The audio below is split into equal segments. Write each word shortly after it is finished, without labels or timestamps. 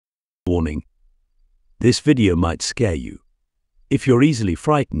Warning: this video might scare you. If you're easily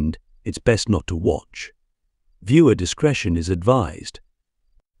frightened, it's best not to watch. Viewer discretion is advised.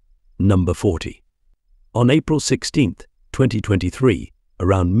 Number 40. On April 16, 2023,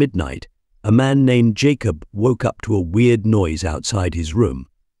 around midnight, a man named Jacob woke up to a weird noise outside his room.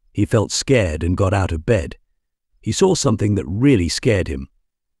 He felt scared and got out of bed. He saw something that really scared him.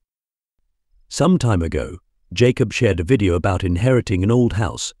 Some time ago, Jacob shared a video about inheriting an old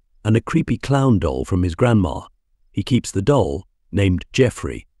house and a creepy clown doll from his grandma. He keeps the doll, named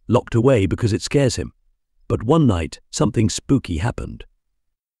Jeffrey, locked away because it scares him. But one night, something spooky happened.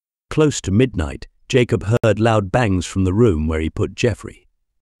 Close to midnight, Jacob heard loud bangs from the room where he put Jeffrey.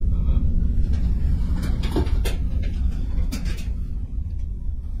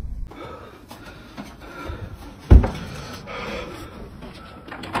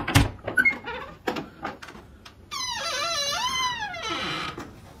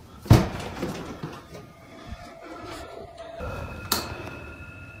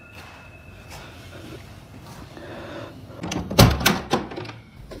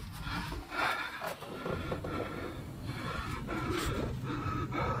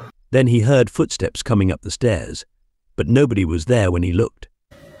 Then he heard footsteps coming up the stairs, but nobody was there when he looked.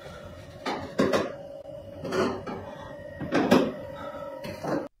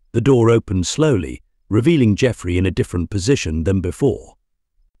 The door opened slowly, revealing Jeffrey in a different position than before.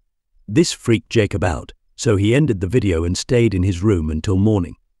 This freaked Jacob out, so he ended the video and stayed in his room until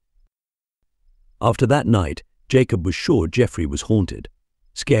morning. After that night, Jacob was sure Jeffrey was haunted.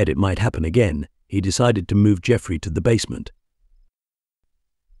 Scared it might happen again, he decided to move Jeffrey to the basement.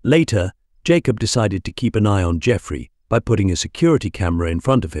 Later, Jacob decided to keep an eye on Jeffrey by putting a security camera in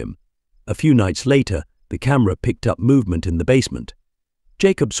front of him. A few nights later, the camera picked up movement in the basement.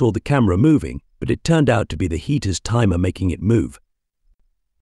 Jacob saw the camera moving, but it turned out to be the heater's timer making it move.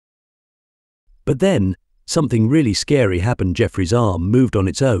 But then, something really scary happened. Jeffrey's arm moved on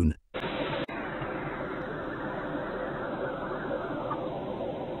its own.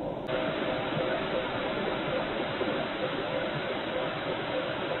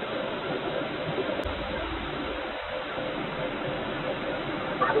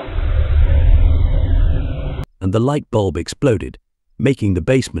 And the light bulb exploded, making the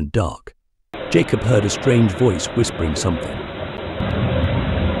basement dark. Jacob heard a strange voice whispering something.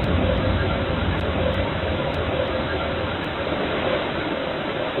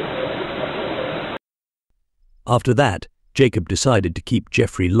 After that, Jacob decided to keep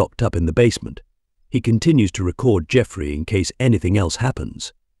Jeffrey locked up in the basement. He continues to record Jeffrey in case anything else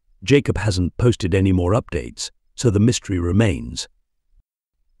happens. Jacob hasn't posted any more updates, so the mystery remains.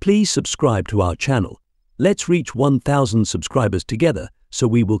 Please subscribe to our channel. Let's reach 1,000 subscribers together, so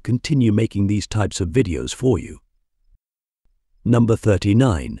we will continue making these types of videos for you. Number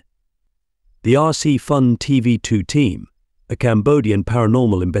 39. The RC Fun TV2 team, a Cambodian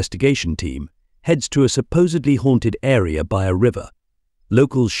paranormal investigation team, heads to a supposedly haunted area by a river.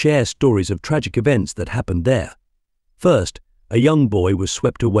 Locals share stories of tragic events that happened there. First, a young boy was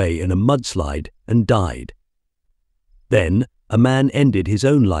swept away in a mudslide and died. Then, a man ended his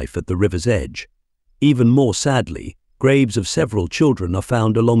own life at the river's edge. Even more sadly, graves of several children are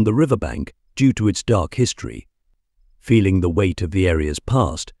found along the riverbank due to its dark history. Feeling the weight of the area's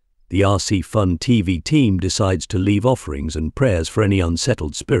past, the RC Fun TV team decides to leave offerings and prayers for any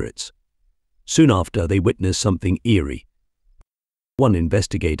unsettled spirits. Soon after, they witness something eerie. One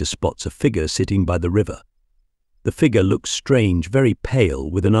investigator spots a figure sitting by the river. The figure looks strange, very pale,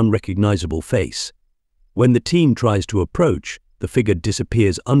 with an unrecognizable face. When the team tries to approach, the figure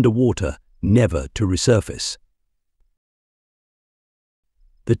disappears underwater, never to resurface.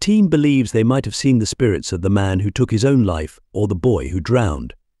 The team believes they might have seen the spirits of the man who took his own life or the boy who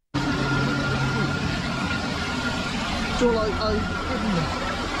drowned.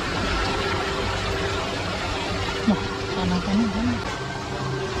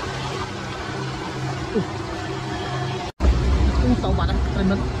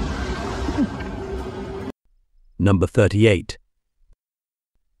 Number 38.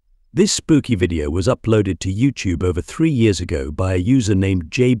 This spooky video was uploaded to YouTube over 3 years ago by a user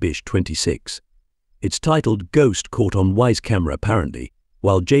named jbish26. It's titled "Ghost Caught on Wise Camera." Apparently,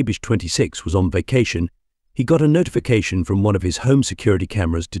 while jbish26 was on vacation, he got a notification from one of his home security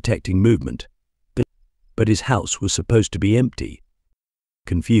cameras detecting movement. But his house was supposed to be empty.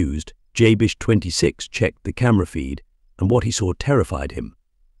 Confused, jbish26 checked the camera feed, and what he saw terrified him.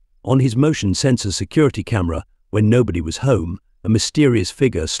 On his motion sensor security camera, when nobody was home, a mysterious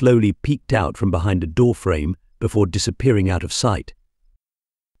figure slowly peeked out from behind a door frame before disappearing out of sight.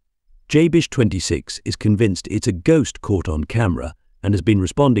 jbish26 is convinced it's a ghost caught on camera and has been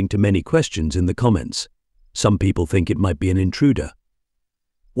responding to many questions in the comments. Some people think it might be an intruder.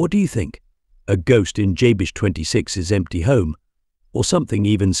 What do you think? A ghost in Jabish 26's empty home, or something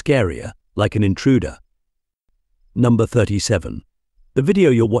even scarier, like an intruder? Number 37. The video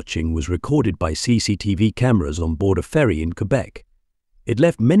you're watching was recorded by CCTV cameras on board a ferry in Quebec. It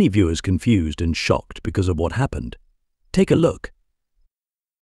left many viewers confused and shocked because of what happened. Take a look.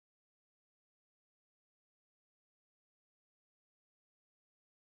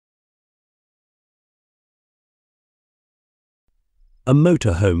 A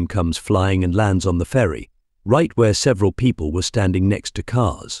motorhome comes flying and lands on the ferry, right where several people were standing next to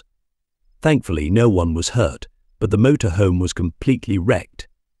cars. Thankfully, no one was hurt, but the motorhome was completely wrecked.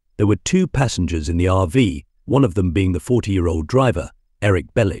 There were 2 passengers in the RV, one of them being the 40-year-old driver,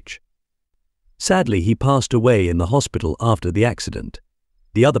 Eric Bellich. Sadly, he passed away in the hospital after the accident.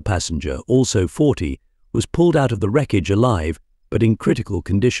 The other passenger, also 40, was pulled out of the wreckage alive, but in critical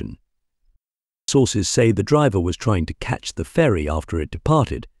condition. Sources say the driver was trying to catch the ferry after it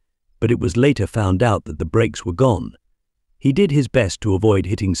departed, but it was later found out that the brakes were gone. He did his best to avoid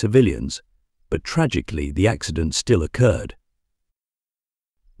hitting civilians, but tragically the accident still occurred.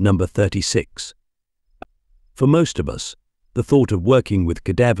 Number 36. For most of us, the thought of working with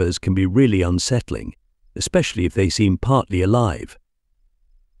cadavers can be really unsettling, especially if they seem partly alive.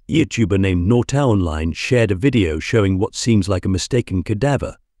 YouTuber named Nortownline shared a video showing what seems like a mistaken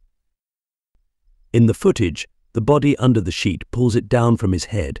cadaver. In the footage, the body under the sheet pulls it down from his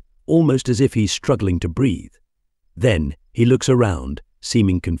head, almost as if he's struggling to breathe. Then he looks around,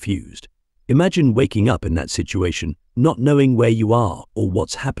 seeming confused. Imagine waking up in that situation, not knowing where you are or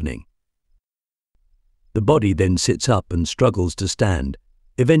what's happening. The body then sits up and struggles to stand,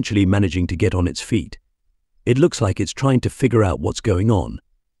 eventually managing to get on its feet. It looks like it's trying to figure out what's going on.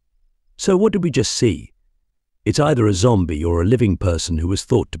 So what did we just see? It's either a zombie or a living person who was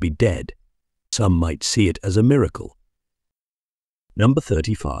thought to be dead. Some might see it as a miracle. Number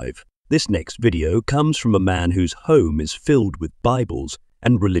 35. This next video comes from a man whose home is filled with Bibles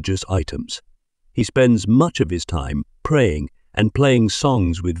and religious items. He spends much of his time praying and playing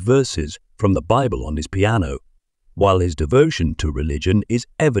songs with verses from the Bible on his piano. While his devotion to religion is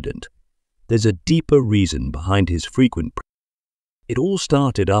evident, there's a deeper reason behind his frequent prayers. It all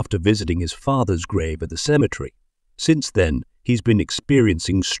started after visiting his father's grave at the cemetery. Since then, he's been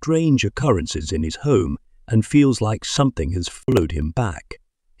experiencing strange occurrences in his home and feels like something has followed him back.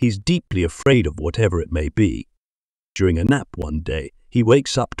 He's deeply afraid of whatever it may be. During a nap one day, he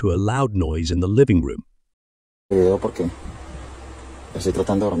wakes up to a loud noise in the living room. Porque estoy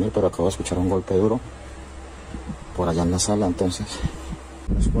tratando de dormir, pero acabo de escuchar un golpe duro por allá en la sala, entonces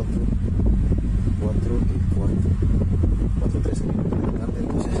las 4:13 de la tarde,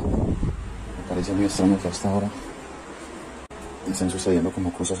 entonces me parece muy extraño que hasta ahora están sucediendo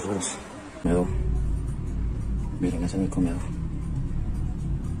como cosas raras. Comedor, miren, ese es mi comedor.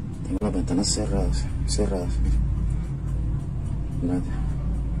 Tengo las ventanas cerradas, miren.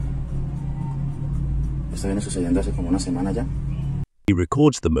 Esto viene sucediendo hace como una semana ya. He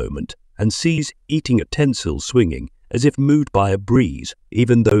records the moment and sees eating utensils swinging as if moved by a breeze,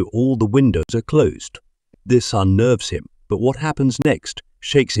 even though all the windows are closed. This unnerves him, but what happens next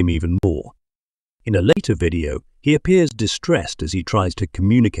shakes him even more. In a later video, he appears distressed as he tries to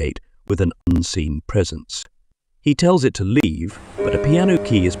communicate with an unseen presence. He tells it to leave, but a piano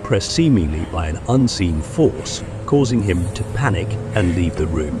key is pressed seemingly by an unseen force, causing him to panic and leave the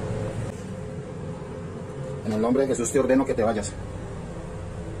room. En el nombre de Jesús te ordeno que te vayas.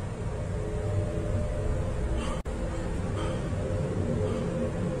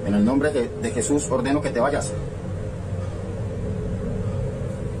 En el nombre de Jesús ordeno que te vayas.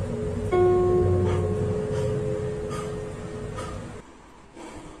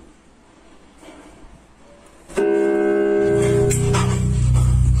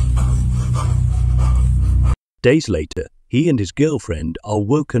 Days later, he and his girlfriend are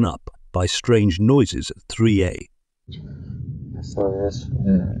woken up by strange noises at 3 a.m. Esta vez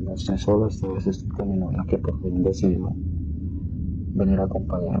no estoy solo, esta vez estoy con mi novia que por fin decidió venir a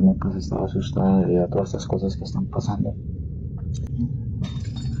acompañarme, pues estaba asustada debido a todas estas cosas que están pasando.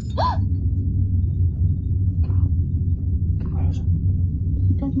 ¿Qué fue eso?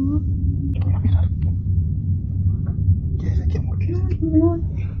 Yo voy a mirar. ¿Qué es aquí, amor? ¿Qué es aquí?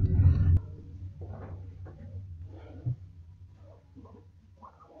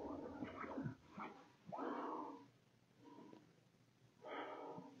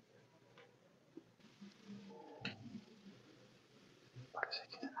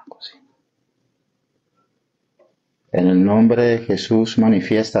 En el nombre de Jesús,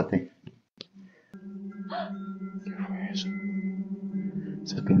 manifiéstate. ¿Qué fue eso?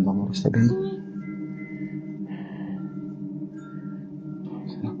 viendo, amor, ¿estás viendo?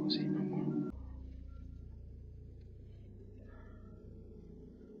 Es la cocina, amor.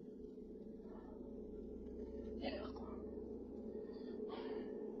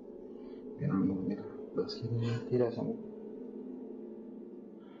 Mira, amor, mira. ¿Ves que no mentiras, amor?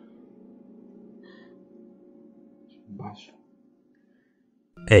 Es un vaso.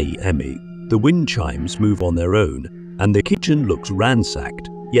 Hey, Emmy, the wind chimes move on their own, and the kitchen looks ransacked,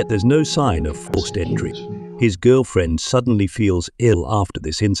 yet there's no sign of forced entry. His girlfriend suddenly feels ill after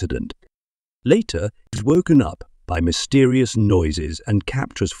this incident. Later, he's woken up by mysterious noises and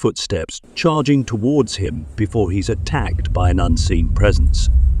captures footsteps charging towards him before he's attacked by an unseen presence.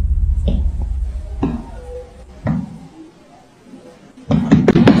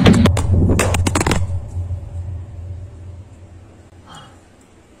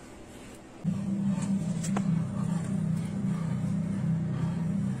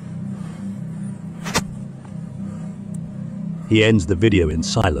 He ends the video in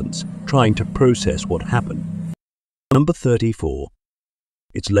silence, trying to process what happened. Number 34.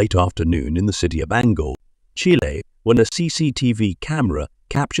 It's late afternoon in the city of Angol, Chile, when a CCTV camera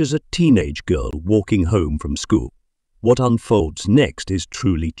captures a teenage girl walking home from school. What unfolds next is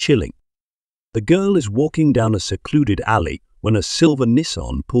truly chilling. The girl is walking down a secluded alley when a silver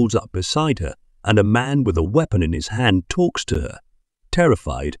Nissan pulls up beside her and a man with a weapon in his hand talks to her.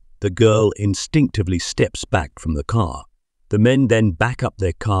 Terrified, the girl instinctively steps back from the car. The men then back up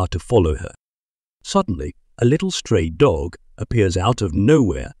their car to follow her. Suddenly, a little stray dog appears out of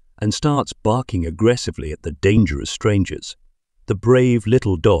nowhere and starts barking aggressively at the dangerous strangers. The brave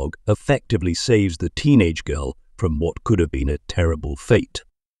little dog effectively saves the teenage girl from what could have been a terrible fate.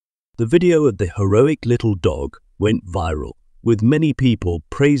 The video of the heroic little dog went viral, with many people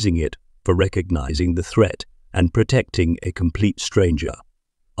praising it for recognizing the threat and protecting a complete stranger.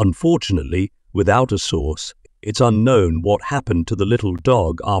 Unfortunately, without a source, it's unknown what happened to the little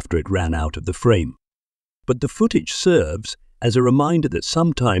dog after it ran out of the frame. But the footage serves as a reminder that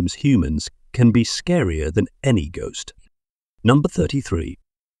sometimes humans can be scarier than any ghost. Number 33.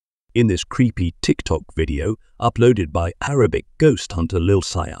 In this creepy TikTok video uploaded by Arabic ghost hunter Lil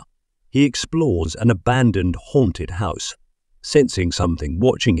Saya, he explores an abandoned haunted house. Sensing something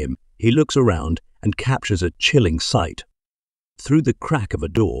watching him, he looks around and captures a chilling sight. Through the crack of a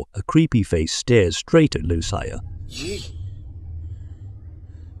door, a creepy face stares straight at Lil Saya.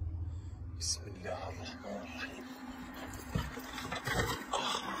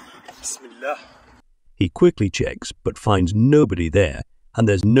 He quickly checks but finds nobody there, and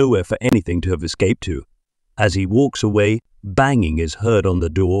there's nowhere for anything to have escaped to. As he walks away, banging is heard on the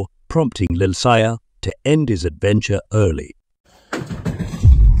door, prompting Lil Saya to end his adventure early.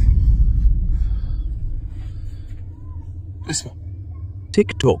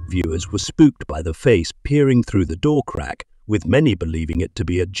 TikTok viewers were spooked by the face peering through the door crack, with many believing it to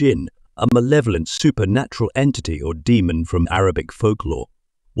be a jinn, a malevolent supernatural entity or demon from Arabic folklore.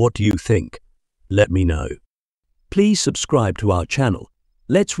 What do you think? Let me know. Please subscribe to our channel.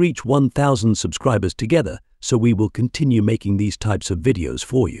 Let's reach 1,000 subscribers together so we will continue making these types of videos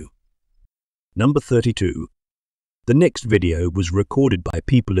for you. Number 32. The next video was recorded by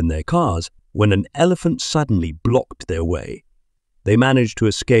people in their cars when an elephant suddenly blocked their way. They managed to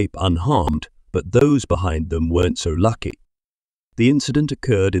escape unharmed, but those behind them weren't so lucky. The incident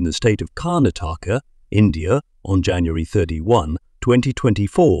occurred in the state of Karnataka, India, on January 31,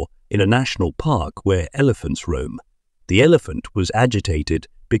 2024, in a national park where elephants roam. The elephant was agitated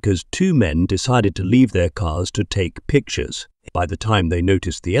because two men decided to leave their cars to take pictures. By the time they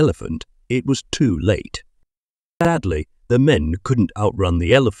noticed the elephant, it was too late. Sadly, the men couldn't outrun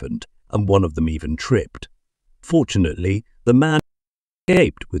the elephant, and one of them even tripped. Fortunately, the man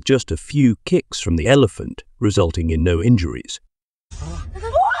escaped with just a few kicks from the elephant, resulting in no injuries.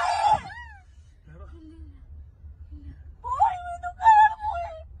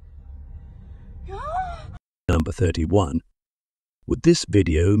 Number 31. Would this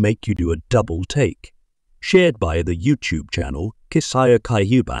video make you do a double take? Shared by the YouTube channel Kisaya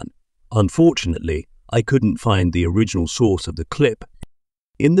Kayuban. Unfortunately, I couldn't find the original source of the clip.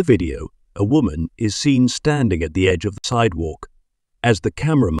 In the video, a woman is seen standing at the edge of the sidewalk. As the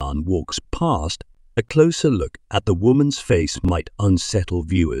cameraman walks past, a closer look at the woman's face might unsettle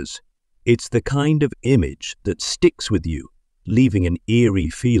viewers. It's the kind of image that sticks with you, leaving an eerie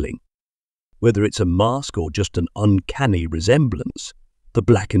feeling. Whether it's a mask or just an uncanny resemblance, the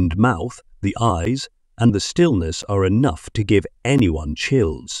blackened mouth, the eyes, and the stillness are enough to give anyone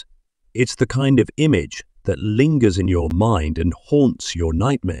chills. It's the kind of image that lingers in your mind and haunts your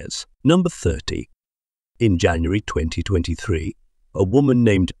nightmares. Number 30. In January 2023, a woman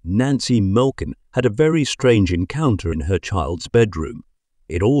named Nancy Malkin had a very strange encounter in her child's bedroom.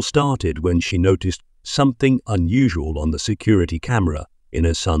 It all started when she noticed something unusual on the security camera in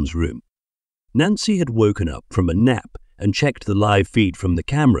her son's room. Nancy had woken up from a nap and checked the live feed from the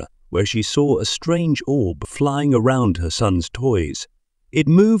camera, where she saw a strange orb flying around her son's toys. It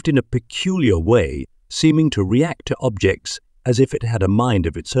moved in a peculiar way, seeming to react to objects as if it had a mind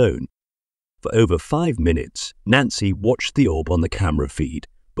of its own. For over 5 minutes, Nancy watched the orb on the camera feed,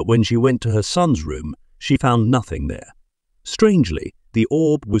 but when she went to her son's room, she found nothing there. Strangely, the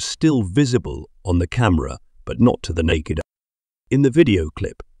orb was still visible on the camera, but not to the naked eye. In the video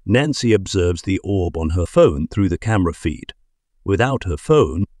clip, Nancy observes the orb on her phone through the camera feed. Without her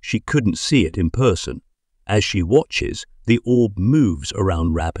phone, she couldn't see it in person. As she watches, the orb moves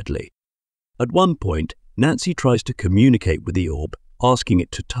around rapidly. At one point, Nancy tries to communicate with the orb, asking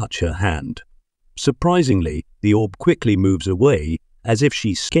it to touch her hand. Surprisingly, the orb quickly moves away, as if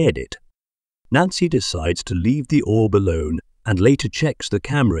she scared it. Nancy decides to leave the orb alone and later checks the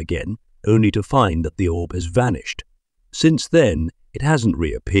camera again, only to find that the orb has vanished. Since then, it hasn't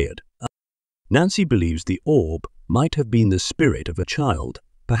reappeared. Nancy believes the orb might have been the spirit of a child,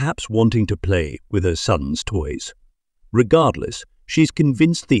 perhaps wanting to play with her son's toys. Regardless, she's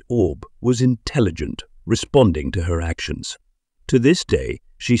convinced the orb was intelligent, responding to her actions. To this day,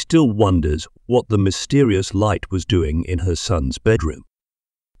 she still wonders what the mysterious light was doing in her son's bedroom.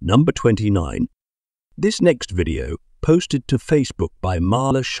 Number 29. This next video, posted to Facebook by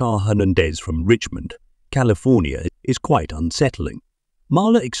Marla Shah Hernandez from Richmond, California, is quite unsettling.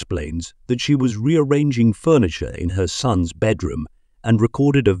 Marla explains that she was rearranging furniture in her son's bedroom and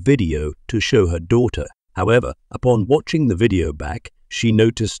recorded a video to show her daughter. However, upon watching the video back, she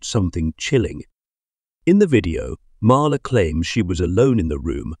noticed something chilling. In the video, Marla claims she was alone in the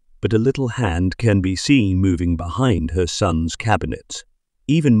room, but a little hand can be seen moving behind her son's cabinets.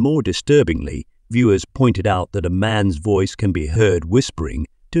 Even more disturbingly, viewers pointed out that a man's voice can be heard whispering,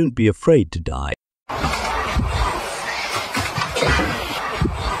 "Don't be afraid to die."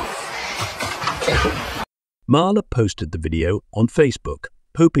 Marla posted the video on Facebook,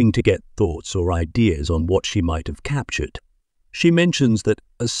 hoping to get thoughts or ideas on what she might have captured. She mentions that,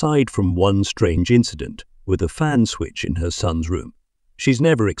 aside from one strange incident with a fan switch in her son's room, she's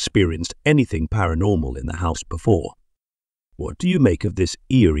never experienced anything paranormal in the house before. What do you make of this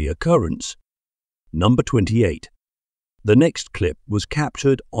eerie occurrence? Number 28. The next clip was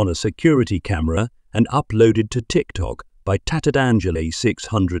captured on a security camera and uploaded to TikTok by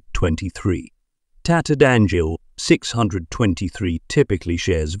Tatadangele623. Tatadangele623 typically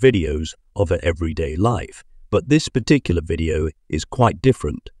shares videos of her everyday life, but this particular video is quite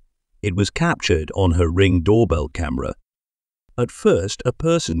different. It was captured on her Ring doorbell camera. At first, a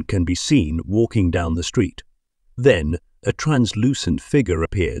person can be seen walking down the street. Then, a translucent figure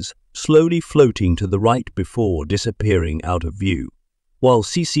appears, slowly floating to the right before disappearing out of view. While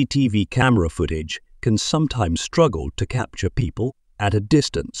CCTV camera footage can sometimes struggle to capture people at a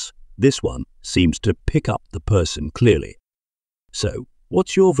distance, this one seems to pick up the person clearly. So,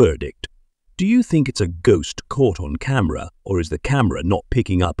 what's your verdict? Do you think it's a ghost caught on camera, or is the camera not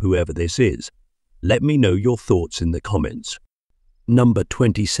picking up whoever this is? Let me know your thoughts in the comments. Number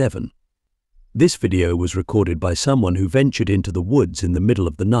 27. This video was recorded by someone who ventured into the woods in the middle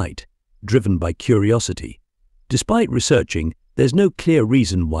of the night, driven by curiosity. Despite researching, there's no clear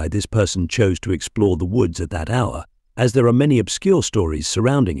reason why this person chose to explore the woods at that hour, as there are many obscure stories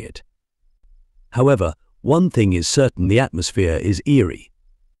surrounding it. However, one thing is certain: the atmosphere is eerie.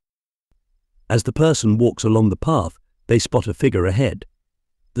 As the person walks along the path, they spot a figure ahead.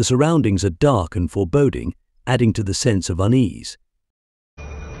 The surroundings are dark and foreboding, adding to the sense of unease.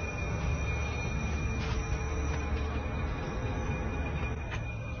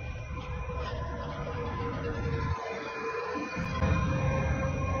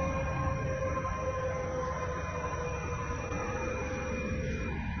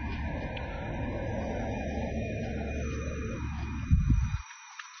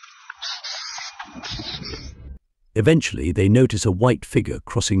 Eventually, they notice a white figure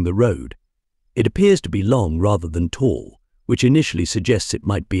crossing the road. It appears to be long rather than tall, which initially suggests it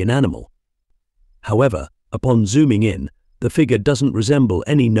might be an animal. However, upon zooming in, the figure doesn't resemble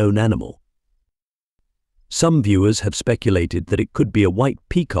any known animal. Some viewers have speculated that it could be a white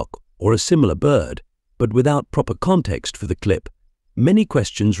peacock or a similar bird, but without proper context for the clip, many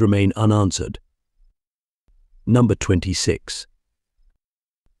questions remain unanswered. Number 26.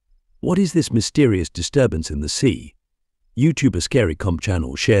 What is this mysterious disturbance in the sea? YouTuber Scariest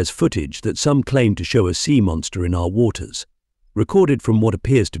channel shares footage that some claim to show a sea monster in our waters. Recorded from what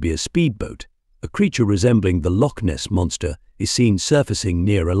appears to be a speedboat, a creature resembling the Loch Ness Monster is seen surfacing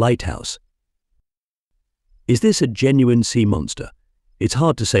near a lighthouse. Is this a genuine sea monster? It's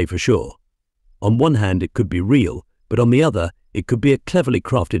hard to say for sure. On one hand, it could be real, but on the other, it could be a cleverly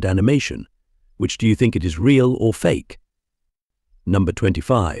crafted animation. Which do you think it is, real or fake? Number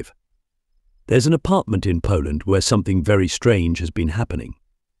 25. There's an apartment in Poland where something very strange has been happening.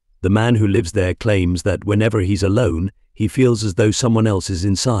 The man who lives there claims that whenever he's alone, he feels as though someone else is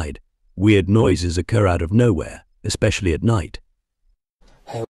inside. Weird noises occur out of nowhere, especially at night.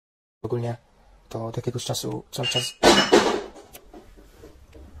 Ogólnie to od jakiegoś czasu cały czas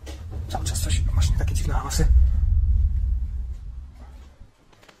coś, właśnie takie dziwne hałasy.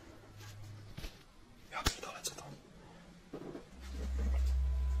 Ja pierdolę, co to?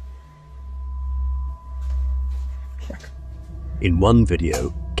 Jak? In one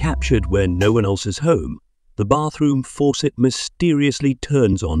video, captured when no one else is home, the bathroom faucet mysteriously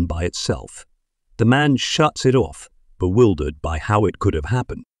turns on by itself. The man shuts it off, bewildered by how it could have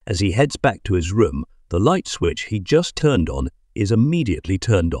happened. As he heads back to his room, the light switch he just turned on is immediately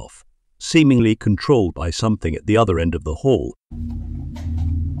turned off, seemingly controlled by something at the other end of the hall.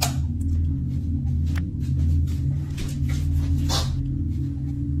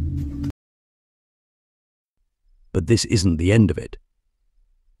 But this isn't the end of it.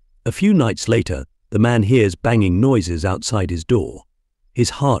 A few nights later, the man hears banging noises outside his door.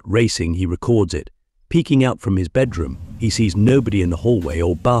 His heart racing, he records it. Peeking out from his bedroom, he sees nobody in the hallway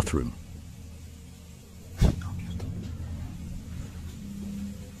or bathroom.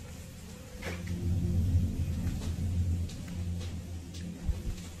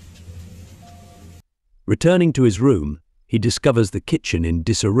 Returning to his room, he discovers the kitchen in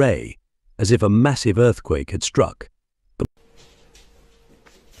disarray, as if a massive earthquake had struck.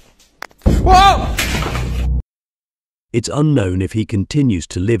 Whoa! It's unknown if he continues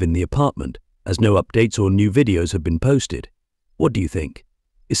to live in the apartment, as no updates or new videos have been posted. What do you think?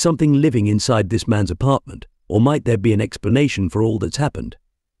 Is something living inside this man's apartment, or might there be an explanation for all that's happened?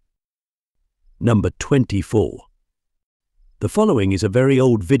 Number 24. The following is a very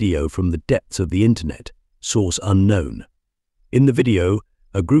old video from the depths of the internet, source unknown. In the video,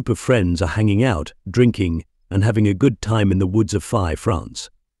 a group of friends are hanging out, drinking, and having a good time in the woods of Fay, France.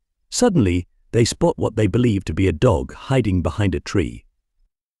 Suddenly, they spot what they believe to be a dog hiding behind a tree.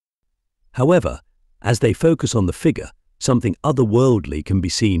 However, as they focus on the figure, something otherworldly can be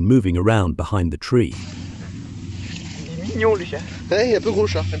seen moving around behind the tree. Hey, un peu gros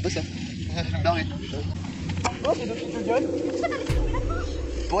chat, j'aime pas ça. J'aime bien rire. Oh, c'est depuis tout jeune.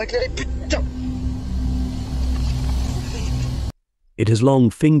 Pour éclairer, putain! It has long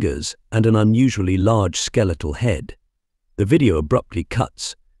fingers and an unusually large skeletal head. The video abruptly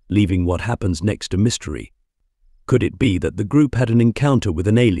cuts, leaving what happens next a mystery. Could it be that the group had an encounter with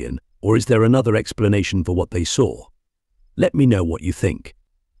an alien, or is there another explanation for what they saw? Let me know what you think.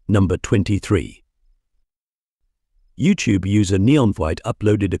 Number 23. YouTube user Neonwhite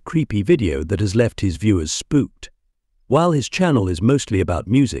uploaded a creepy video that has left his viewers spooked. While his channel is mostly about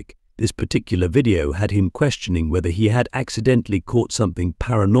music, this particular video had him questioning whether he had accidentally caught something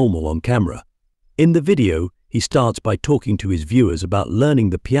paranormal on camera. In the video, he starts by talking to his viewers about learning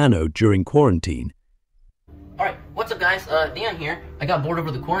the piano during quarantine. Alright, what's up guys, Leon here. I got bored over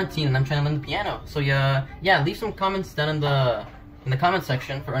the quarantine and I'm trying to learn the piano. So yeah, leave some comments down in the comment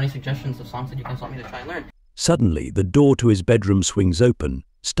section for any suggestions of songs that you guys want me to try and learn. Suddenly, the door to his bedroom swings open,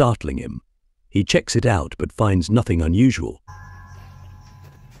 startling him. He checks it out but finds nothing unusual.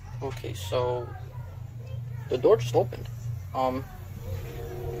 Okay, so the door just opened. As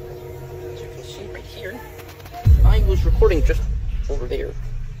you can see right here, I was recording just over there,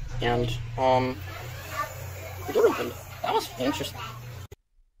 and the door opened. That was interesting.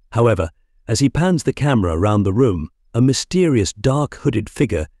 However, as he pans the camera around the room, a mysterious dark hooded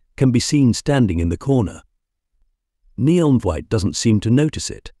figure can be seen standing in the corner. Neonwhite doesn't seem to notice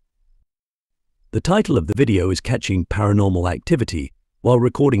it. The title of the video is catching paranormal activity while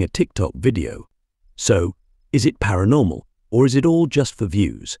recording a TikTok video. So, is it paranormal, or is it all just for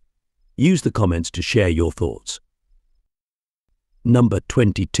views? Use the comments to share your thoughts. Number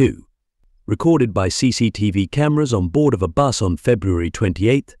 22. Recorded by CCTV cameras on board of a bus on February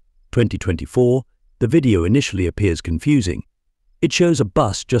 28, 2024, the video initially appears confusing. It shows a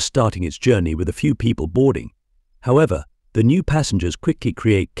bus just starting its journey with a few people boarding. However, the new passengers quickly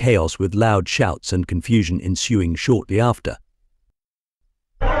create chaos with loud shouts and confusion ensuing shortly after.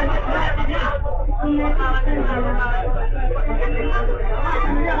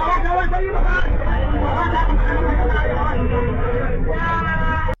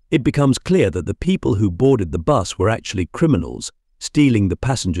 It becomes clear that the people who boarded the bus were actually criminals, stealing the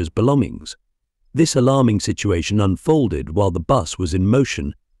passengers' belongings. This alarming situation unfolded while the bus was in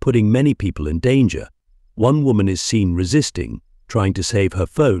motion, putting many people in danger. One woman is seen resisting, trying to save her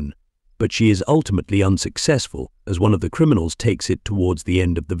phone, but she is ultimately unsuccessful as one of the criminals takes it towards the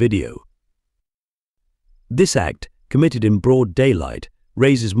end of the video. This act, committed in broad daylight,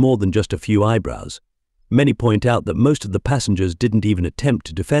 raises more than just a few eyebrows. Many point out that most of the passengers didn't even attempt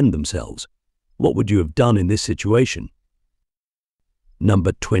to defend themselves. What would you have done in this situation?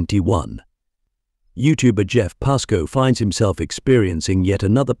 Number 21. YouTuber Jeff Pasco finds himself experiencing yet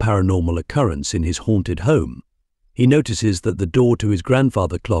another paranormal occurrence in his haunted home. He notices that the door to his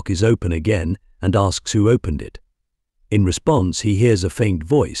grandfather clock is open again and asks who opened it. In response, he hears a faint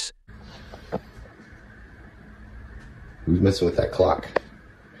voice. Who's messing with that clock?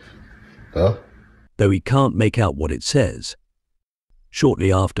 Huh? Though he can't make out what it says.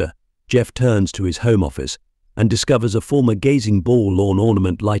 Shortly after, Jeff turns to his home office and discovers a former gazing ball lawn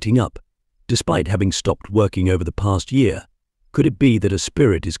ornament lighting up. Despite having stopped working over the past year, could it be that a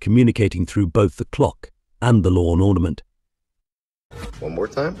spirit is communicating through both the clock and the lawn ornament? One more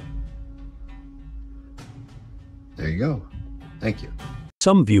time. There you go. Thank you.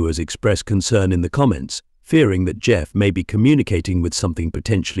 Some viewers express concern in the comments, fearing that Jeff may be communicating with something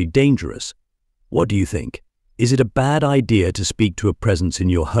potentially dangerous. What do you think? Is it a bad idea to speak to a presence in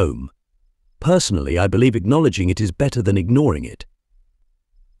your home? Personally, I believe acknowledging it is better than ignoring it.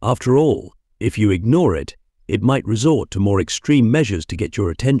 After all, if you ignore it, it might resort to more extreme measures to get your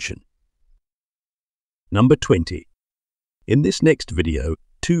attention. Number 20. In this next video,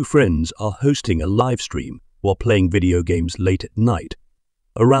 two friends are hosting a live stream while playing video games late at night.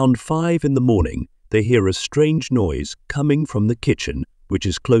 Around 5 in the morning, they hear a strange noise coming from the kitchen, which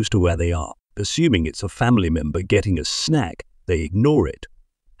is close to where they are. Assuming it's a family member getting a snack, they ignore it.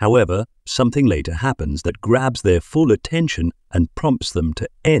 However, something later happens that grabs their full attention and prompts them to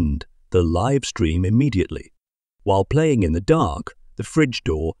end the live stream immediately. While playing in the dark, the fridge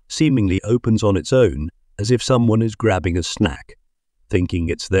door seemingly opens on its own as if someone is grabbing a snack. Thinking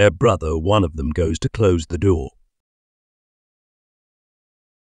it's their brother, one of them goes to close the door.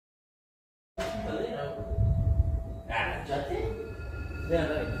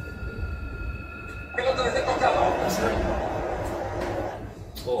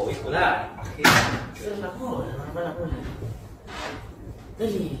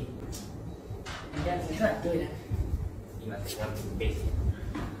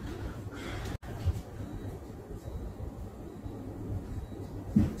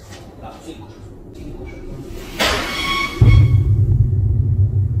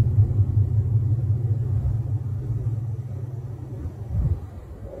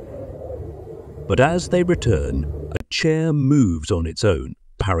 But as they return, a chair moves on its own.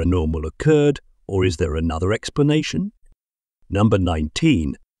 Paranormal occurred, or is there another explanation? Number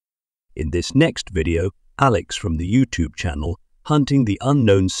 19. In this next video, Alex from the YouTube channel Hunting the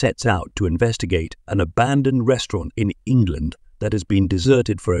Unknown sets out to investigate an abandoned restaurant in England that has been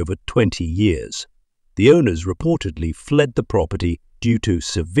deserted for over 20 years. The owners reportedly fled the property due to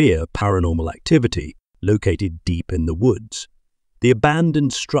severe paranormal activity located deep in the woods. The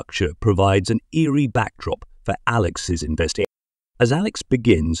abandoned structure provides an eerie backdrop for Alex's investigation. As Alex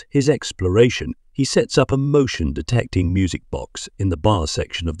begins his exploration, he sets up a motion-detecting music box in the bar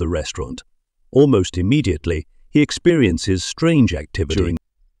section of the restaurant. Almost immediately, he experiences strange activity.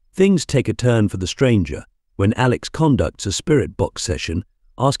 Things take a turn for the stranger when Alex conducts a spirit box session,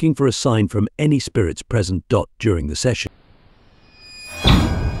 asking for a sign from any spirits present during the session.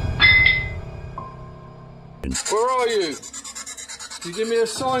 Where are you? Can you give me a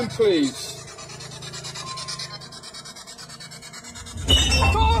sign, please?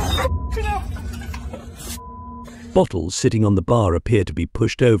 Bottles sitting on the bar appear to be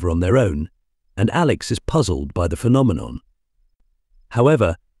pushed over on their own, and Alex is puzzled by the phenomenon.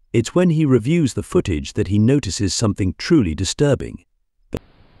 However, it's when he reviews the footage that he notices something truly disturbing.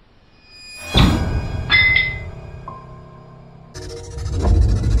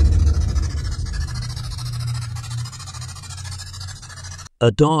 A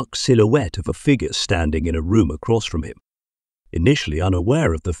dark silhouette of a figure standing in a room across from him. Initially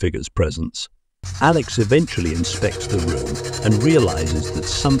unaware of the figure's presence, Alex eventually inspects the room and realizes that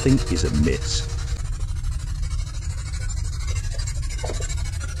something is amiss.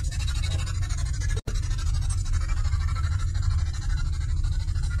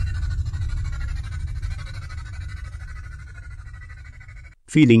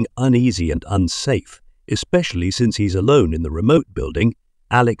 Feeling uneasy and unsafe, especially since he's alone in the remote building,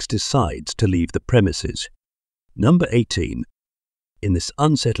 Alex decides to leave the premises. Number 18. In this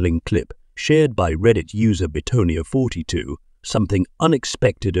unsettling clip, shared by Reddit user Betonia42, something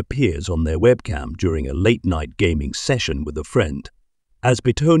unexpected appears on their webcam during a late-night gaming session with a friend. As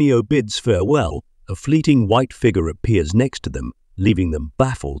Bitonio bids farewell, a fleeting white figure appears next to them, leaving them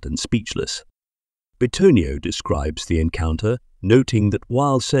baffled and speechless. Bitonio describes the encounter, noting that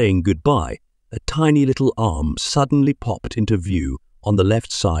while saying goodbye, a tiny little arm suddenly popped into view on the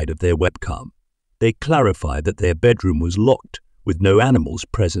left side of their webcam. They clarify that their bedroom was locked, with no animals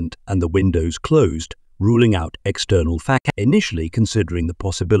present and the windows closed, ruling out external factors. Initially considering the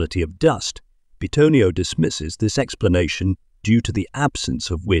possibility of dust, Bitonio dismisses this explanation due to the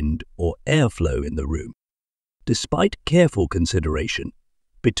absence of wind or airflow in the room. Despite careful consideration,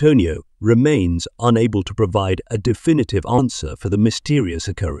 Bitonio remains unable to provide a definitive answer for the mysterious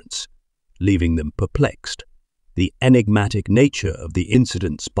occurrence, leaving them perplexed. The enigmatic nature of the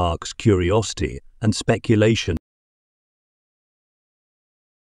incident sparks curiosity and speculation.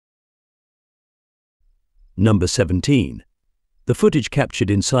 Number 17. The footage captured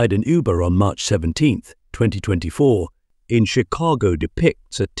inside an Uber on March 17, 2024, in Chicago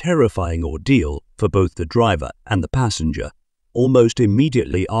depicts a terrifying ordeal for both the driver and the passenger. Almost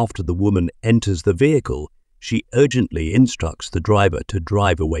immediately after the woman enters the vehicle, she urgently instructs the driver to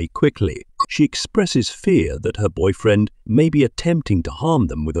drive away quickly. She expresses fear that her boyfriend may be attempting to harm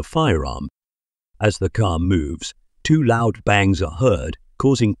them with a firearm. As the car moves, two loud bangs are heard,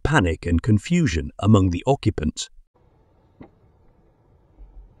 causing panic and confusion among the occupants.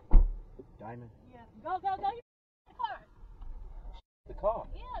 Diamond. Yeah, go, the car.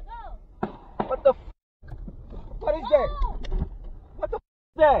 Yeah, go. What the f? What is that? What the f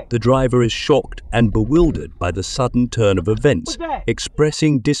is that? The driver is shocked and bewildered by the sudden turn of events,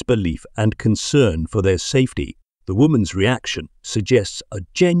 expressing disbelief and concern for their safety. The woman's reaction suggests a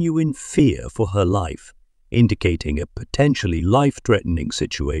genuine fear for her life, indicating a potentially life-threatening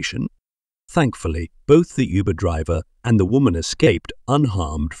situation. Thankfully, both the Uber driver and the woman escaped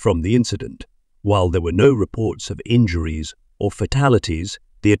unharmed from the incident. While there were no reports of injuries or fatalities,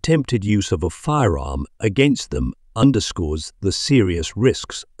 the attempted use of a firearm against them underscores the serious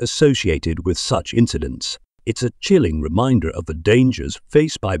risks associated with such incidents. It's a chilling reminder of the dangers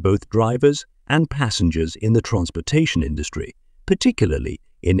faced by both drivers and passengers in the transportation industry, particularly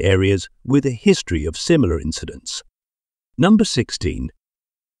in areas with a history of similar incidents. Number 16.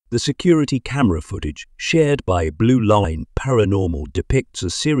 The security camera footage shared by Blue Line Paranormal depicts a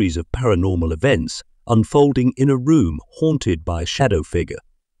series of paranormal events unfolding in a room haunted by a shadow figure.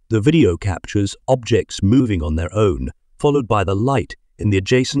 The video captures objects moving on their own, followed by the light in the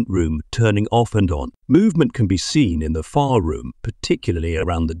adjacent room turning off and on. Movement can be seen in the far room, particularly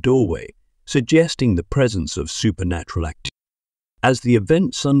around the doorway, suggesting the presence of supernatural activity. As the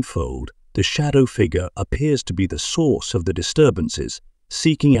events unfold, the shadow figure appears to be the source of the disturbances,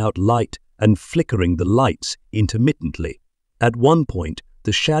 seeking out light and flickering the lights intermittently. At one point,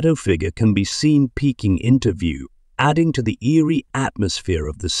 the shadow figure can be seen peeking into view, adding to the eerie atmosphere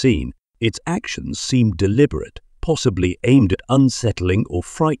of the scene. Its actions seem deliberate, possibly aimed at unsettling or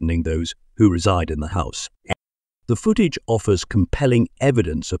frightening those who reside in the house. The footage offers compelling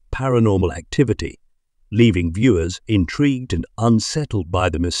evidence of paranormal activity, leaving viewers intrigued and unsettled by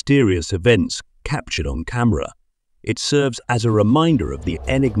the mysterious events captured on camera. It serves as a reminder of the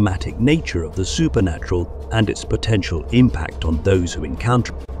enigmatic nature of the supernatural and its potential impact on those who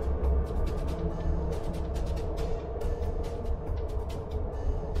encounter it.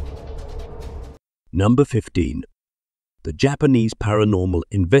 Number 15. The Japanese paranormal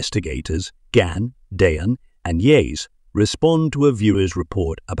investigators Gan, Dayan, and Yaes respond to a viewer's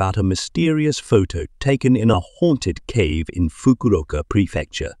report about a mysterious photo taken in a haunted cave in Fukuoka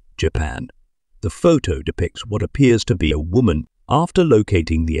Prefecture, Japan. The photo depicts what appears to be a woman. After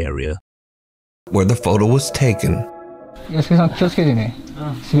locating the area where the photo was taken, 安介さん気をつけてね。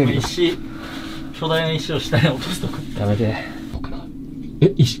滑るよ。石、巨大な石を下に落とすとか。やめて。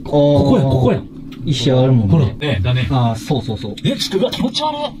え、石、ここやん、ここやん。石あるもんね。ほら、ね、だね。ああ、そうそうそう。え、ちょっと、うわ、気持ち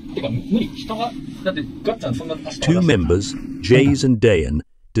悪い。てか、無理。人が、だって、ガッツァンそんな足 Two members, Jays and Dayan,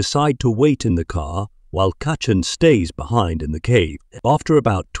 decide to wait in the car while Kachan stays behind in the cave. After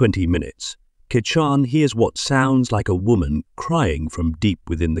about 20 minutes, Kachan hears what sounds like a woman crying from deep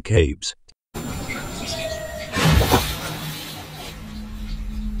within the caves.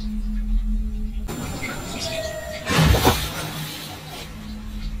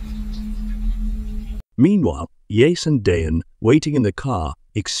 Meanwhile, Yaes and Dayan, waiting in the car,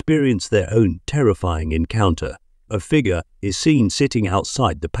 experience their own terrifying encounter. A figure is seen sitting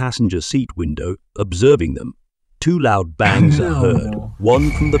outside the passenger seat window, observing them. Two loud bangs are heard, one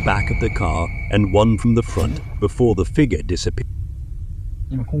from the back of the car and one from the front, before the figure disappears.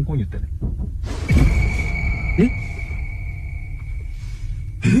 今コンコン言ったね。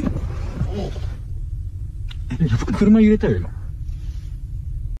車揺れたよ、今。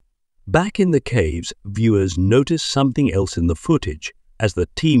 Back in the caves, viewers notice something else in the footage as the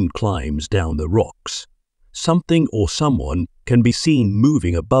team climbs down the rocks. Something or someone can be seen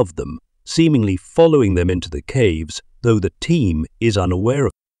moving above them, seemingly following them into the caves, though the team is unaware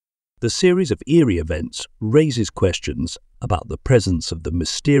of it. The series of eerie events raises questions about the presence of the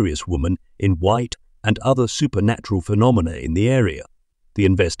mysterious woman in white and other supernatural phenomena in the area. The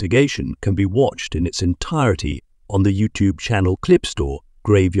investigation can be watched in its entirety on the YouTube channel Clip Store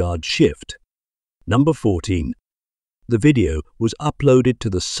Graveyard Shift. Number 14. The video was uploaded to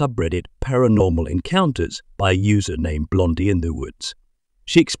the subreddit Paranormal Encounters by a user named Blondie in the Woods.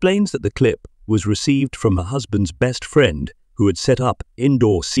 She explains that the clip was received from her husband's best friend who had set up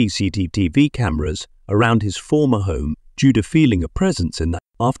indoor CCTV cameras around his former home due to feeling a presence in that.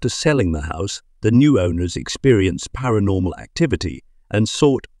 After selling the house, the new owners experienced paranormal activity and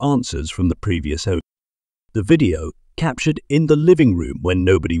sought answers from the previous owner. The video, captured in the living room when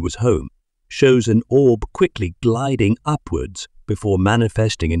nobody was home, shows an orb quickly gliding upwards before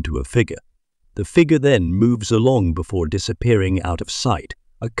manifesting into a figure. The figure then moves along before disappearing out of sight,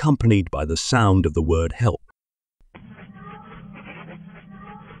 accompanied by the sound of the word help.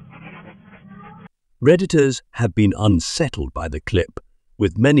 Redditors have been unsettled by the clip,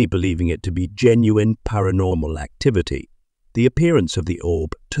 with many believing it to be genuine paranormal activity. The appearance of the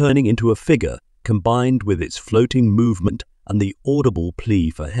orb turning into a figure, combined with its floating movement and the audible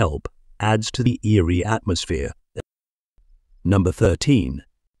plea for help, adds to the eerie atmosphere. Number 13.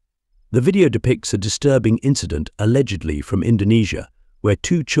 The video depicts a disturbing incident allegedly from Indonesia, where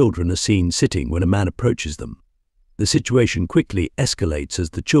two children are seen sitting when a man approaches them. The situation quickly escalates as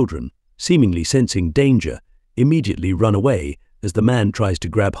the children, seemingly sensing danger, immediately run away as the man tries to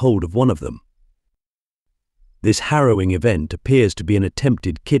grab hold of one of them. This harrowing event appears to be an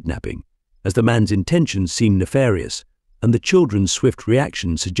attempted kidnapping, as the man's intentions seem nefarious, and the children's swift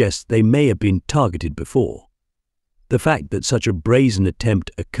reaction suggests they may have been targeted before. The fact that such a brazen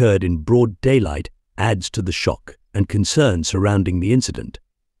attempt occurred in broad daylight adds to the shock and concern surrounding the incident.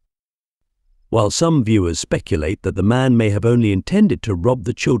 While some viewers speculate that the man may have only intended to rob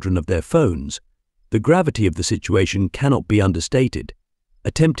the children of their phones, the gravity of the situation cannot be understated.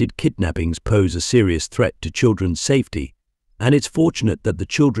 Attempted kidnappings pose a serious threat to children's safety, and it's fortunate that the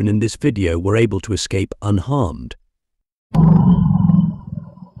children in this video were able to escape unharmed.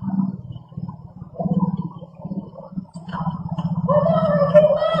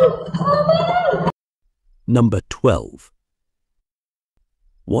 Number 12.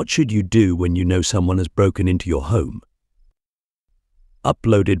 What should you do when you know someone has broken into your home?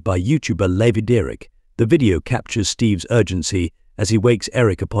 Uploaded by YouTuber Levi Derek, the video captures Steve's urgency as he wakes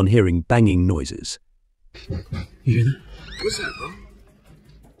Eric upon hearing banging noises. You hear that? What's that,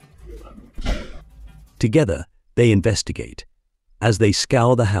 bro? Together, they investigate. As they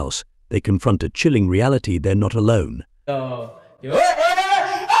scour the house, they confront a chilling reality they're not alone.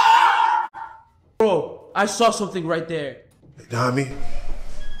 Bro, I saw something right there. Tommy.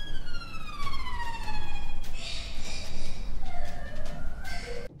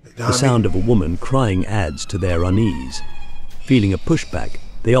 The sound of a woman crying adds to their unease. Feeling a pushback,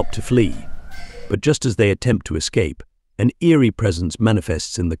 they opt to flee. But just as they attempt to escape, an eerie presence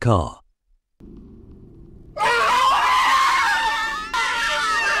manifests in the car.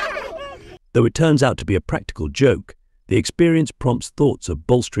 Though it turns out to be a practical joke, the experience prompts thoughts of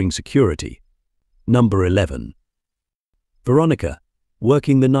bolstering security. Number 11. Veronica,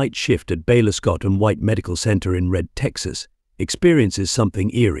 working the night shift at Baylor Scott and White Medical Center in Red, Texas, experiences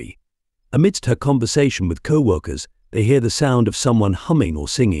something eerie. Amidst her conversation with co-workers, they hear the sound of someone humming or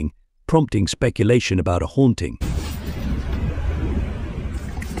singing, prompting speculation about a haunting.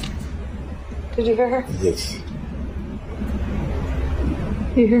 Did you hear her? Yes.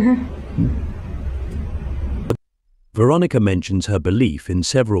 You hear her? Veronica mentions her belief in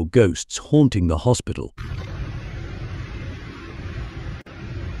several ghosts haunting the hospital.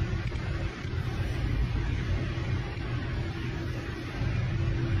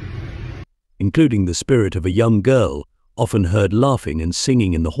 Including the spirit of a young girl, often heard laughing and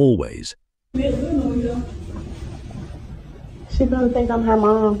singing in the hallways. She probably thinks I'm her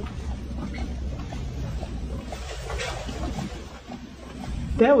mom.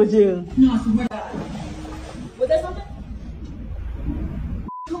 That was you. No, I swear to God. Was that something?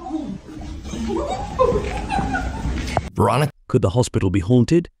 Veronica. Could the hospital be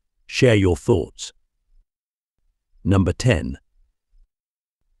haunted? Share your thoughts. Number 10.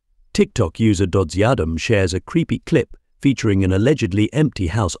 TikTok user Dodzy Adam shares a creepy clip featuring an allegedly empty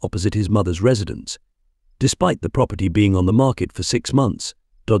house opposite his mother's residence. Despite the property being on the market for 6 months,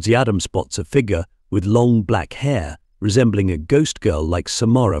 Dodsey Adams spots a figure with long black hair resembling a ghost girl like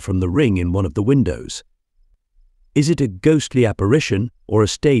Samara from The Ring in one of the windows. Is it a ghostly apparition or a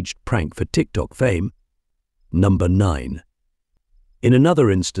staged prank for TikTok fame? Number 9. In another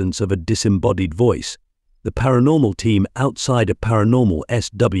instance of a disembodied voice, the paranormal team outside a paranormal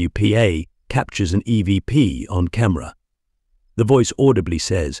SWPA captures an EVP on camera. The voice audibly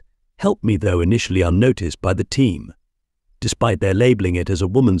says, "Help me," though initially unnoticed by the team. Despite their labeling it as a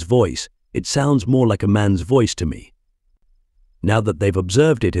woman's voice, it sounds more like a man's voice to me. Now that they've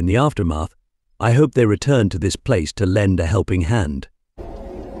observed it in the aftermath, I hope they return to this place to lend a helping hand.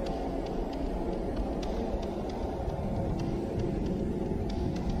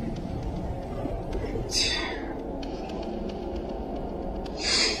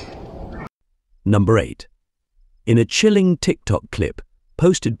 Number 8. In a chilling TikTok clip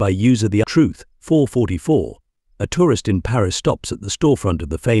posted by user The Truth 444, a tourist in Paris stops at the storefront of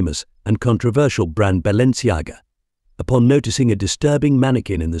the famous and controversial brand Balenciaga. Upon noticing a disturbing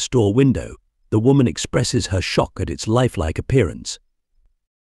mannequin in the store window, the woman expresses her shock at its lifelike appearance.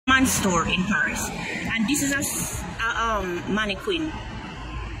 Man store in Paris, and this is a mannequin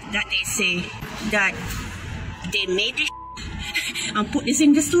that they say that they made this and put this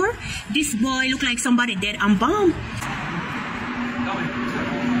in the store. This boy look like somebody dead and bombed.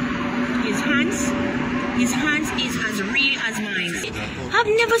 His hands is as real as mine. I've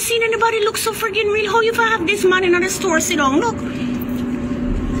never seen anybody look so friggin' real. How you have this man in the store sit down? Look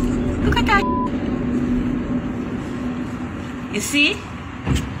at that. You see?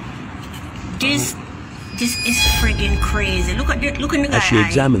 This is friggin' crazy. Look at the guy. As she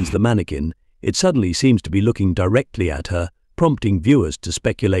examines the mannequin, it suddenly seems to be looking directly at her, prompting viewers to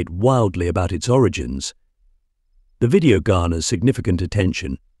speculate wildly about its origins. The video garners significant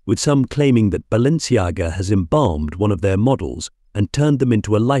attention, with some claiming that Balenciaga has embalmed one of their models and turned them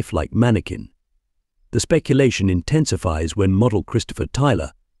into a lifelike mannequin. The speculation intensifies when model Christopher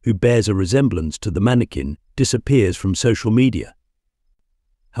Tyler, who bears a resemblance to the mannequin, disappears from social media.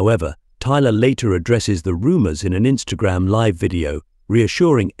 However, Tyler later addresses the rumors in an Instagram live video,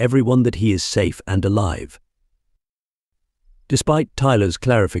 reassuring everyone that he is safe and alive. Despite Tyler's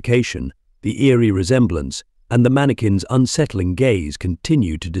clarification, the eerie resemblance and the mannequin's unsettling gaze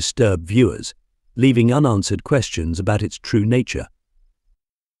continue to disturb viewers, leaving unanswered questions about its true nature.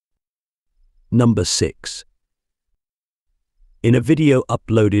 Number 6. In a video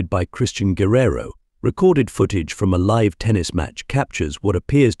uploaded by Christian Guerrero, recorded footage from a live tennis match captures what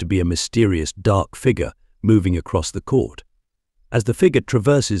appears to be a mysterious dark figure moving across the court. As the figure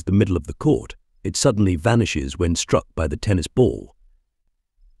traverses the middle of the court, it suddenly vanishes when struck by the tennis ball.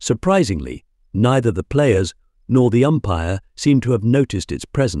 Surprisingly, neither the players nor the umpire seem to have noticed its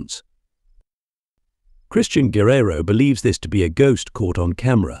presence. Christian Guerrero believes this to be a ghost caught on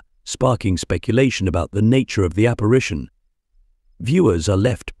camera, sparking speculation about the nature of the apparition. Viewers are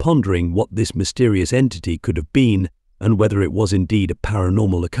left pondering what this mysterious entity could have been and whether it was indeed a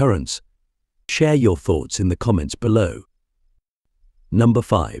paranormal occurrence. Share your thoughts in the comments below. Number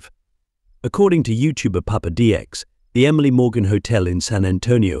 5. According to YouTuber Papa DX, the Emily Morgan Hotel in San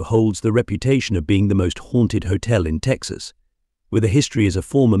Antonio holds the reputation of being the most haunted hotel in Texas, with a history as a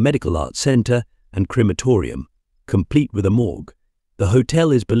former medical arts center and crematorium, complete with a morgue. The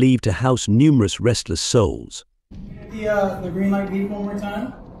hotel is believed to house numerous restless souls. The green light beep one more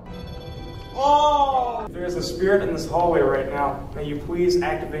time. Oh! There's a spirit in this hallway right now. May you please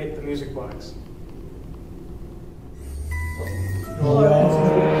activate the music box.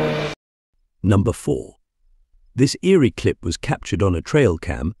 Number 4. This eerie clip was captured on a trail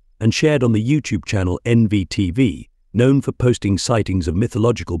cam and shared on the YouTube channel NVTV, known for posting sightings of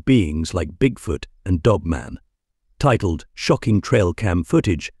mythological beings like Bigfoot and Dogman. Titled "Shocking Trail Cam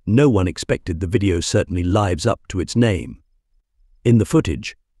Footage, No One Expected the Video Certainly Lives Up to Its Name." In the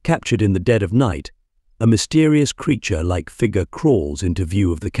footage, captured in the dead of night, a mysterious creature-like figure crawls into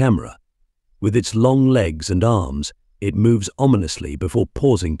view of the camera. With its long legs and arms, it moves ominously before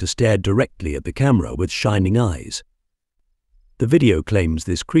pausing to stare directly at the camera with shining eyes. The video claims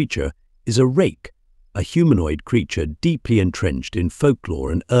this creature is a rake, a humanoid creature deeply entrenched in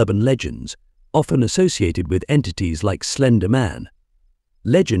folklore and urban legends, often associated with entities like Slender Man.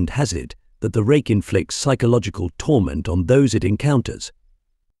 Legend has it that the rake inflicts psychological torment on those it encounters.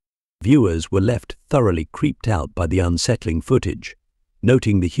 Viewers were left thoroughly creeped out by the unsettling footage,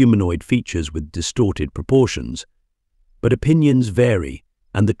 noting the humanoid features with distorted proportions. But opinions vary,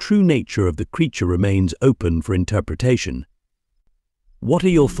 and the true nature of the creature remains open for interpretation. What are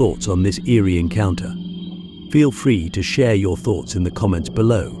your thoughts on this eerie encounter? Feel free to share your thoughts in the comments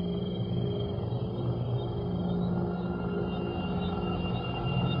below.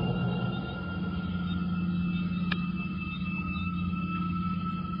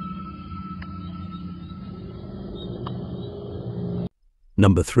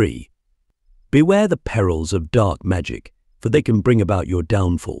 Number 3. Beware the perils of dark magic, for they can bring about your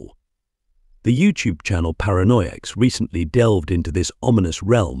downfall. The YouTube channel Paranoiacs recently delved into this ominous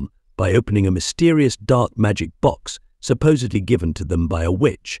realm by opening a mysterious dark magic box supposedly given to them by a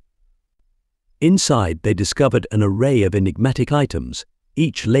witch. Inside, they discovered an array of enigmatic items,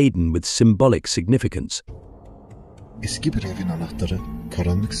 each laden with symbolic significance. Eski bir evin anahtarı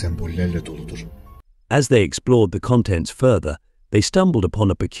karanlık sembollerle doludur. As they explored the contents further, they stumbled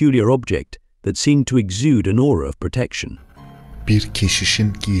upon a peculiar object that seemed to exude an aura of protection. Bir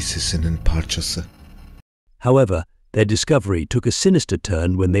keşişin giysisinin parçası. However, their discovery took a sinister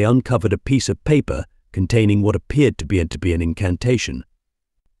turn when they uncovered a piece of paper containing what appeared to be an incantation.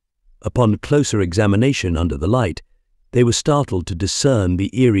 Upon closer examination under the light, they were startled to discern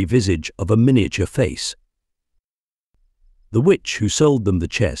the eerie visage of a miniature face. The witch who sold them the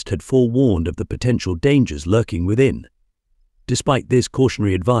chest had forewarned of the potential dangers lurking within. Despite this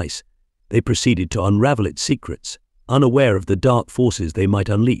cautionary advice, they proceeded to unravel its secrets, unaware of the dark forces they might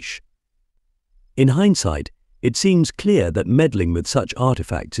unleash. In hindsight, it seems clear that meddling with such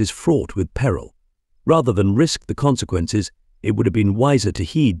artifacts is fraught with peril. Rather than risk the consequences, it would have been wiser to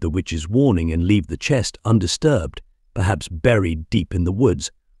heed the witch's warning and leave the chest undisturbed, perhaps buried deep in the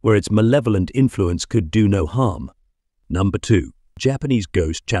woods, where its malevolent influence could do no harm. Number 2. Japanese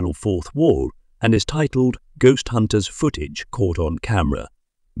ghost channel Fourth Wall, and is titled Ghost Hunters Footage Caught on Camera.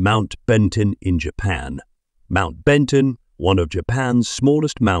 Mount Benten in Japan. Mount Benten, one of Japan's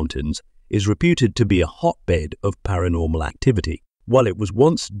smallest mountains, is reputed to be a hotbed of paranormal activity, while it was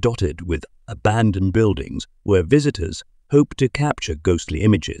once dotted with abandoned buildings where visitors hoped to capture ghostly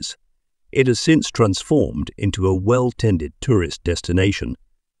images. It has since transformed into a well-tended tourist destination.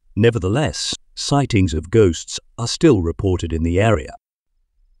 Nevertheless, sightings of ghosts are still reported in the area.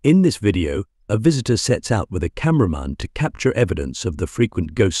 In this video, a visitor sets out with a cameraman to capture evidence of the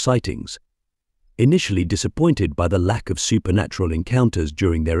frequent ghost sightings. Initially disappointed by the lack of supernatural encounters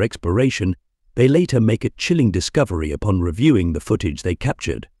during their exploration, they later make a chilling discovery upon reviewing the footage they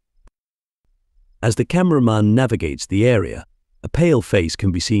captured. As the cameraman navigates the area, a pale face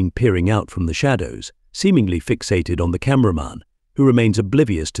can be seen peering out from the shadows, seemingly fixated on the cameraman, who remains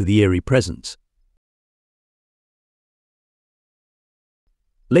oblivious to the eerie presence.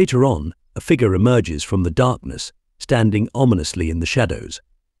 Later on, a figure emerges from the darkness, standing ominously in the shadows.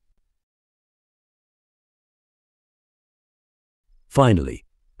 Finally,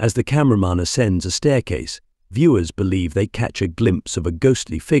 as the cameraman ascends a staircase, viewers believe they catch a glimpse of a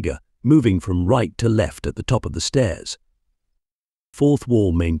ghostly figure moving from right to left at the top of the stairs. Fourth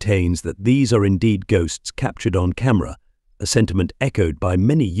Wall maintains that these are indeed ghosts captured on camera, a sentiment echoed by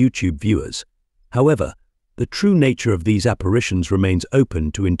many YouTube viewers. However, the true nature of these apparitions remains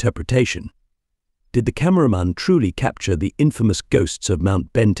open to interpretation. Did the cameraman truly capture the infamous ghosts of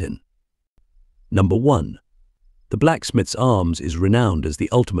Mount Benten? Number 1. The Blacksmith's Arms is renowned as the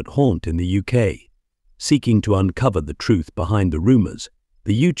ultimate haunt in the UK. Seeking to uncover the truth behind the rumours,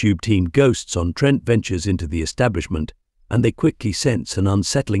 the YouTube team Ghosts on Trent ventures into the establishment, and they quickly sense an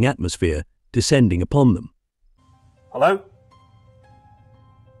unsettling atmosphere descending upon them. Hello?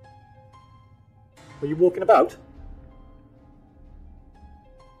 Were you walking about?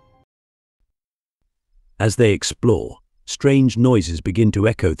 As they explore, strange noises begin to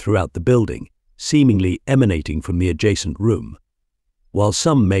echo throughout the building, seemingly emanating from the adjacent room. While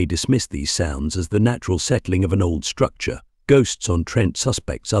some may dismiss these sounds as the natural settling of an old structure, Ghosts on Trent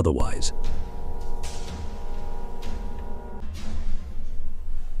suspects otherwise.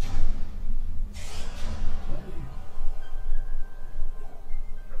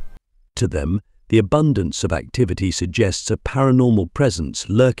 To them, the abundance of activity suggests a paranormal presence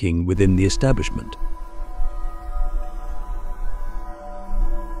lurking within the establishment.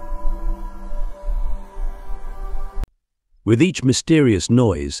 With each mysterious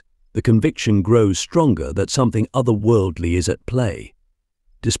noise, the conviction grows stronger that something otherworldly is at play.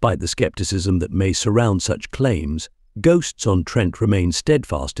 Despite the skepticism that may surround such claims, Ghosts on Trent remain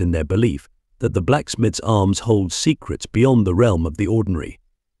steadfast in their belief that the Blacksmith's Arms holds secrets beyond the realm of the ordinary.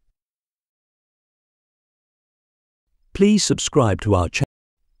 Please subscribe to our channel.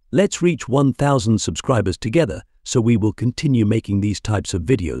 Let's reach 1,000 subscribers together so we will continue making these types of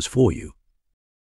videos for you.